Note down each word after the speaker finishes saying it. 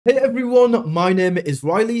Hey everyone, my name is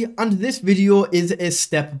Riley and this video is a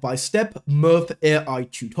step-by-step Murf AI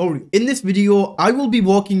tutorial. In this video, I will be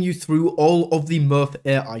walking you through all of the Murf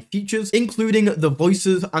AI features, including the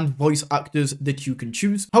voices and voice actors that you can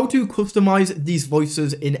choose, how to customize these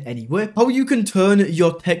voices in any way, how you can turn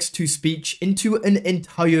your text-to-speech into an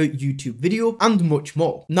entire YouTube video, and much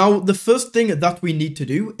more. Now, the first thing that we need to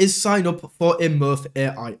do is sign up for a Murf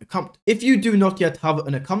AI account. If you do not yet have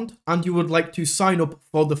an account and you would like to sign up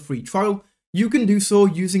for the free trial, you can do so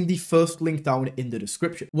using the first link down in the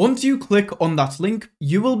description. Once you click on that link,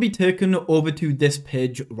 you will be taken over to this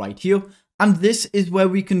page right here, and this is where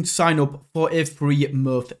we can sign up for a free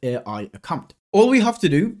Murf AI account. All we have to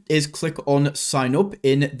do is click on sign up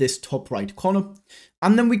in this top right corner,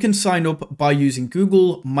 and then we can sign up by using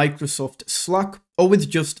Google, Microsoft, Slack, or with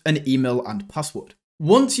just an email and password.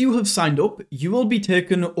 Once you have signed up, you will be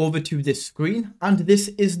taken over to this screen, and this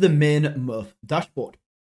is the main Murf dashboard.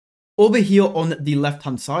 Over here on the left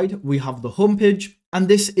hand side, we have the homepage, and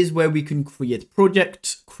this is where we can create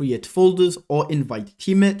projects, create folders, or invite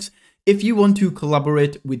teammates if you want to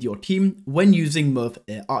collaborate with your team when using Murf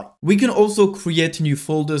AI. We can also create new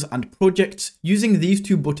folders and projects using these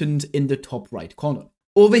two buttons in the top right corner.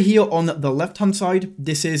 Over here on the left hand side,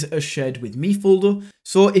 this is a shared with me folder.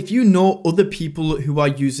 So if you know other people who are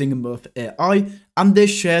using Murf AI and they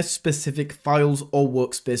share specific files or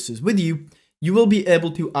workspaces with you, you will be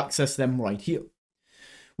able to access them right here.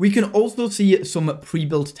 We can also see some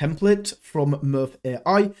pre-built templates from Murf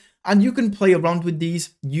AI, and you can play around with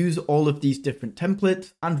these, use all of these different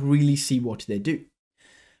templates, and really see what they do.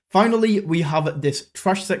 Finally, we have this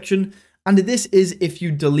trash section, and this is if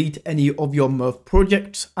you delete any of your Murf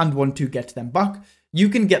projects and want to get them back, you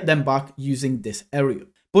can get them back using this area.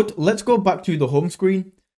 But let's go back to the home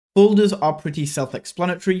screen. Folders are pretty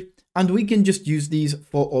self-explanatory, and we can just use these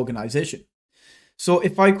for organization. So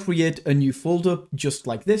if I create a new folder just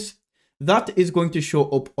like this, that is going to show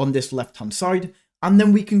up on this left-hand side, and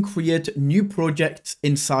then we can create new projects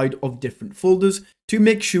inside of different folders to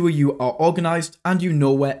make sure you are organized and you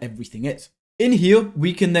know where everything is. In here,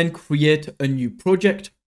 we can then create a new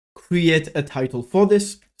project, create a title for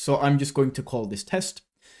this. So I'm just going to call this test,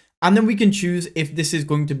 and then we can choose if this is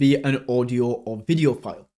going to be an audio or video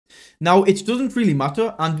file. Now, it doesn't really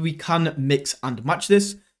matter, and we can mix and match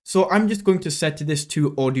this. So I'm just going to set this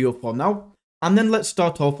to audio for now, and then let's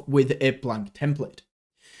start off with a blank template.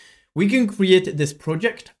 We can create this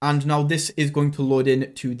project, and now this is going to load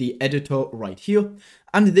in to the editor right here,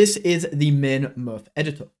 and this is the main Murf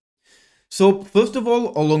editor. So first of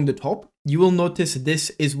all, along the top, you will notice this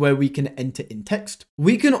is where we can enter in text.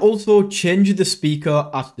 We can also change the speaker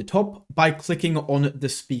at the top by clicking on the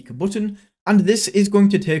speaker button, and this is going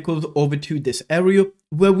to take us over to this area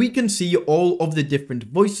where we can see all of the different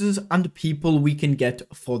voices and people we can get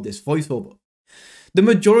for this voiceover. The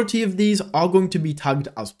majority of these are going to be tagged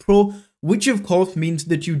as pro, which of course means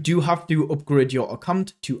that you do have to upgrade your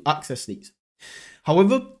account to access these.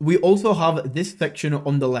 However, we also have this section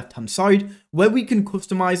on the left hand side where we can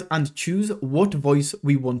customize and choose what voice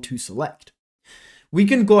we want to select. We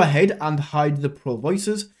can go ahead and hide the pro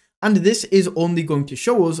voices, and this is only going to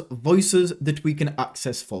show us voices that we can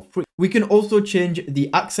access for free. We can also change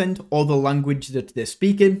the accent or the language that they're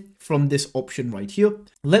speaking from this option right here.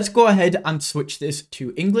 Let's go ahead and switch this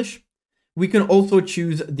to English. We can also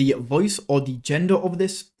choose the voice or the gender of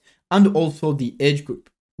this, and also the age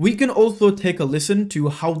group. We can also take a listen to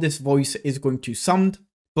how this voice is going to sound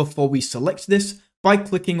before we select this by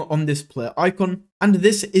clicking on this play icon, and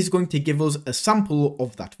this is going to give us a sample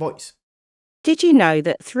of that voice. Did you know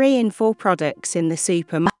that 3 in 4 products in the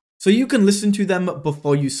supermarket? So you can listen to them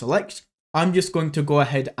before you select. I'm just going to go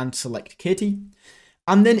ahead and select Katie.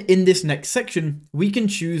 And then in this next section, we can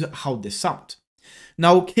choose how this sounds.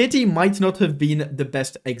 Now, Katie might not have been the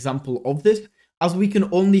best example of this, as we can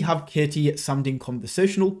only have Katie sounding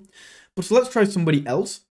conversational. But let's try somebody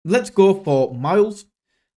else. Let's go for Miles.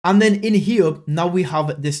 And then in here, now we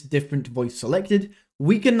have this different voice selected.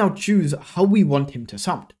 We can now choose how we want him to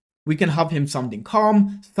sound. We can have him sounding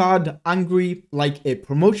calm, sad, angry, like a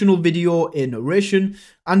promotional video, a narration,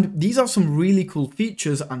 and these are some really cool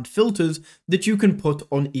features and filters that you can put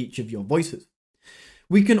on each of your voices.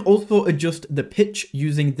 We can also adjust the pitch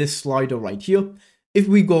using this slider right here. If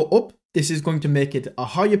we go up, this is going to make it a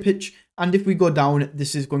higher pitch, and if we go down,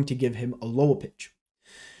 this is going to give him a lower pitch.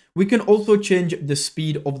 We can also change the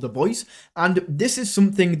speed of the voice, and this is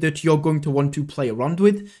something that you're going to want to play around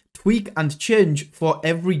with, tweak and change for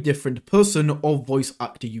every different person or voice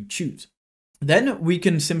actor you choose. Then we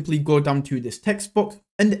can simply go down to this text box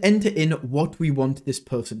and enter in what we want this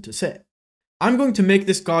person to say. I'm going to make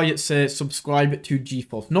this guy say subscribe to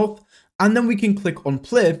GeForce North, and then we can click on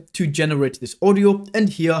play to generate this audio and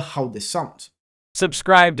hear how this sounds.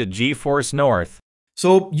 Subscribe to GeForce North.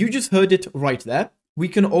 So you just heard it right there. We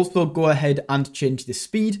can also go ahead and change the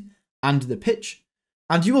speed and the pitch,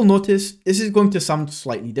 and you will notice this is going to sound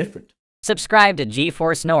slightly different. Subscribe to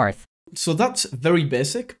GeForce North. So that's very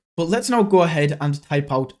basic, but let's now go ahead and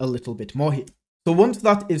type out a little bit more here. So once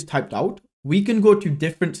that is typed out, we can go to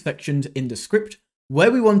different sections in the script where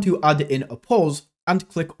we want to add in a pause and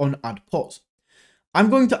click on add pause. I'm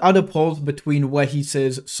going to add a pause between where he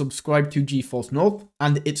says subscribe to GeForce North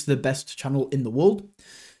and it's the best channel in the world.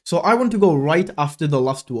 So I want to go right after the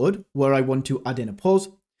last word where I want to add in a pause,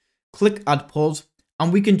 click add pause,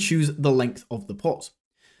 and we can choose the length of the pause.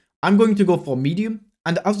 I'm going to go for medium,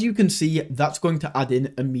 and as you can see, that's going to add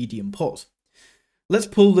in a medium pause. Let's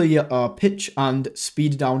pull the pitch and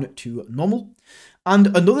speed down to normal.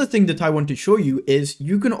 And another thing that I want to show you is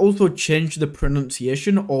you can also change the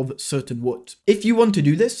pronunciation of certain words. If you want to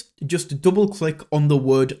do this, just double click on the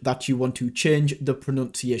word that you want to change the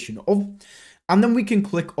pronunciation of, and then we can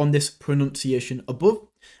click on this pronunciation above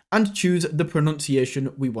and choose the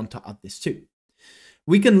pronunciation we want to add this to.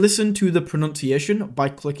 We can listen to the pronunciation by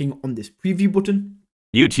clicking on this preview button.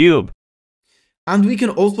 YouTube. And we can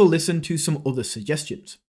also listen to some other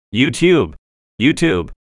suggestions. YouTube. YouTube.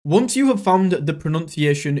 Once you have found the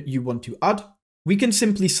pronunciation you want to add, we can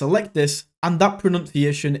simply select this and that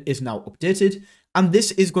pronunciation is now updated, and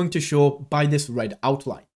this is going to show by this red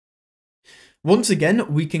outline. Once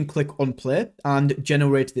again, we can click on play and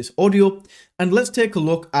generate this audio, and let's take a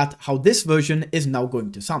look at how this version is now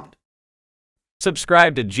going to sound.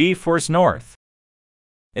 Subscribe to GeForce North.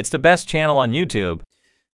 It's the best channel on YouTube.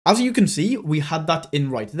 As you can see, we had that in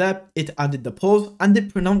right there. It added the pause and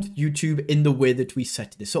it pronounced YouTube in the way that we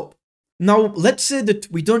set this up. Now, let's say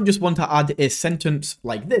that we don't just want to add a sentence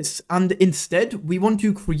like this, and instead we want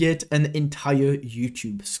to create an entire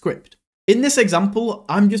YouTube script. In this example,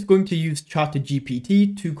 I'm just going to use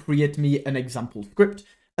ChatGPT to create me an example script,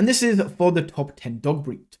 and this is for the top 10 dog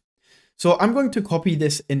breeds. So I'm going to copy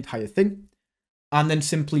this entire thing and then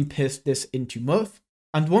simply paste this into Murf.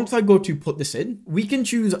 And once I go to put this in, we can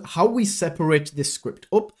choose how we separate this script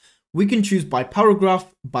up. We can choose by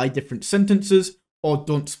paragraph, by different sentences, or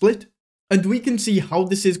don't split. And we can see how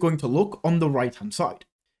this is going to look on the right hand side.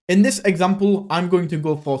 In this example, I'm going to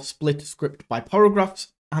go for split script by paragraphs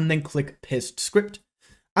and then click paste script.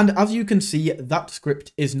 And as you can see, that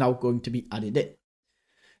script is now going to be added in.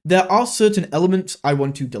 There are certain elements I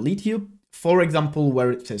want to delete here. For example,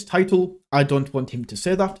 where it says title, I don't want him to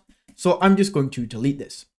say that. So I'm just going to delete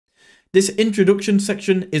this. This introduction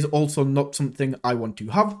section is also not something I want to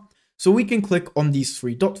have. So we can click on these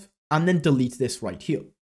three dots and then delete this right here.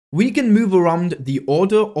 We can move around the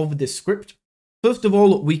order of this script. First of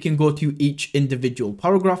all, we can go to each individual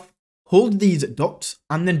paragraph, hold these dots,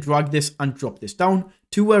 and then drag this and drop this down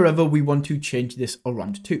to wherever we want to change this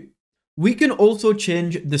around to. We can also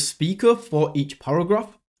change the speaker for each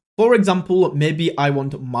paragraph. For example, maybe I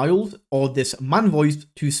want Miles or this man voice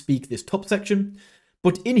to speak this top section,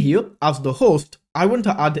 but in here, as the host, I want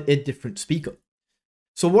to add a different speaker.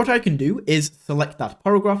 So what I can do is select that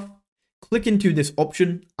paragraph, click into this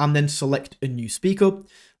option, and then select a new speaker.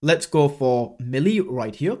 Let's go for Millie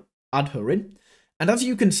right here, add her in. And as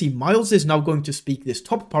you can see, Miles is now going to speak this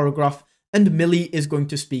top paragraph, and Millie is going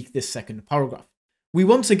to speak this second paragraph. We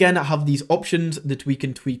once again have these options that we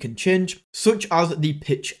can tweak and change, such as the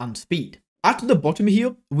pitch and speed. At the bottom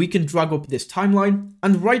here, we can drag up this timeline,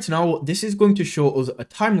 and right now, this is going to show us a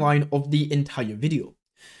timeline of the entire video.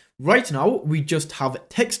 Right now, we just have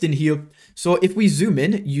text in here, so if we zoom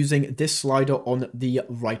in using this slider on the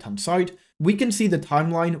right-hand side, we can see the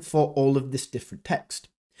timeline for all of this different text.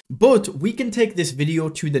 But we can take this video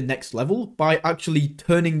to the next level by actually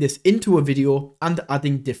turning this into a video and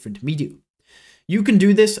adding different media. You can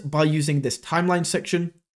do this by using this timeline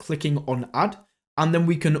section, clicking on add, and then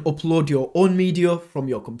we can upload your own media from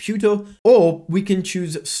your computer, or we can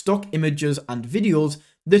choose stock images and videos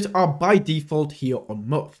that are by default here on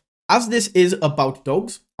Murf. As this is about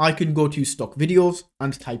dogs, I can go to stock videos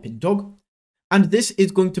and type in dog, and this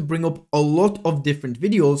is going to bring up a lot of different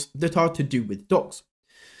videos that are to do with dogs.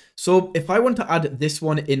 So if I want to add this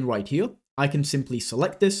one in right here, I can simply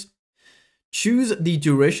select this, choose the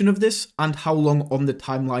duration of this and how long on the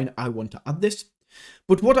timeline I want to add this.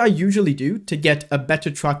 But what I usually do to get a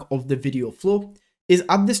better track of the video flow is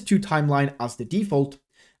add this to timeline as the default,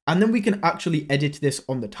 and then we can actually edit this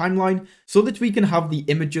on the timeline so that we can have the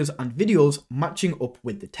images and videos matching up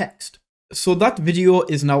with the text. So that video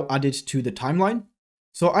is now added to the timeline.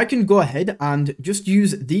 So I can go ahead and just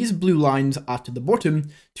use these blue lines at the bottom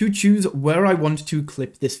to choose where I want to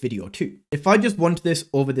clip this video to. If I just want this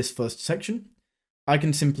over this first section, I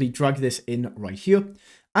can simply drag this in right here.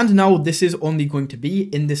 And now this is only going to be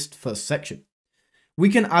in this first section. We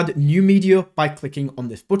can add new media by clicking on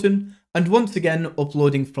this button, and once again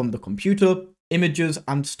uploading from the computer, images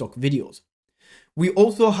and stock videos. We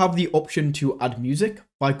also have the option to add music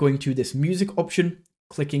by going to this music option,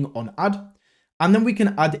 clicking on add, and then we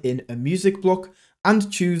can add in a music block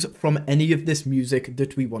and choose from any of this music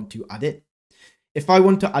that we want to add in. If I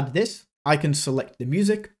want to add this, I can select the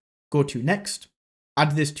music, go to next,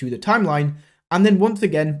 add this to the timeline, and then once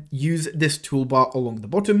again, use this toolbar along the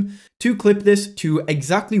bottom to clip this to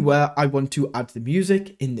exactly where I want to add the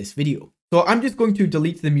music in this video. So I'm just going to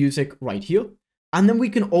delete the music right here. And then we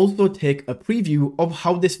can also take a preview of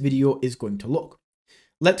how this video is going to look.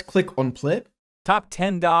 Let's click on play. Top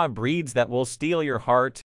 10 dog breeds that will steal your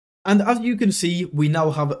heart. And as you can see, we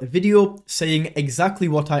now have a video saying exactly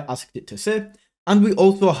what I asked it to say. And we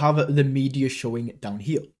also have the media showing down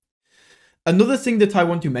here. Another thing that I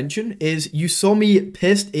want to mention is you saw me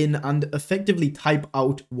paste in and effectively type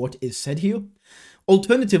out what is said here.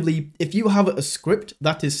 Alternatively, if you have a script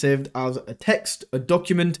that is saved as a text, a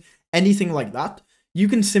document, anything like that, you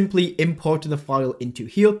can simply import the file into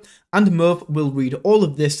here and Murf will read all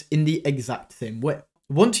of this in the exact same way.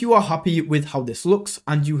 Once you are happy with how this looks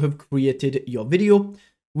and you have created your video,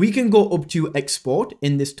 we can go up to export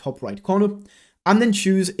in this top right corner and then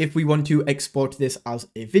choose if we want to export this as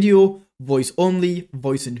a video, voice only,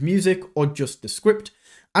 voice and music, or just the script.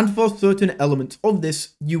 And for certain elements of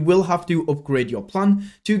this, you will have to upgrade your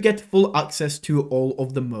plan to get full access to all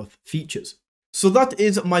of the Murf features. So that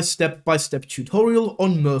is my step-by-step tutorial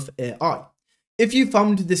on Murf AI. If you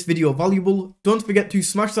found this video valuable, don't forget to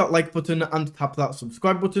smash that like button and tap that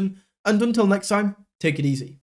subscribe button. And until next time, take it easy.